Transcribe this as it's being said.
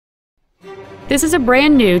This is a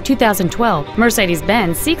brand new 2012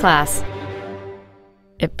 Mercedes-Benz C Class.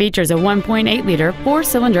 It features a 1.8-liter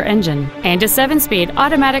four-cylinder engine and a 7-speed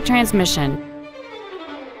automatic transmission.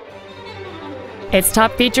 Its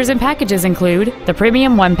top features and packages include the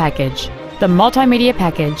Premium 1 package, the Multimedia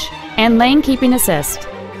package, and Lane Keeping Assist.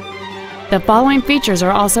 The following features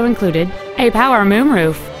are also included: a power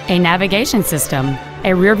moonroof, a navigation system,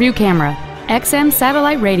 a rear-view camera, XM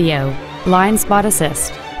satellite radio, blind spot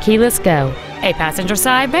assist, keyless go, a passenger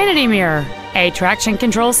side vanity mirror, a traction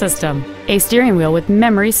control system, a steering wheel with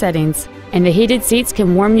memory settings, and the heated seats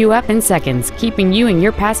can warm you up in seconds, keeping you and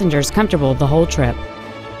your passengers comfortable the whole trip.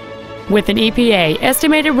 With an EPA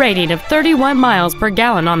estimated rating of 31 miles per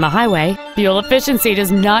gallon on the highway, fuel efficiency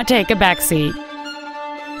does not take a backseat.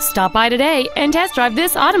 Stop by today and test drive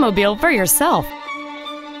this automobile for yourself.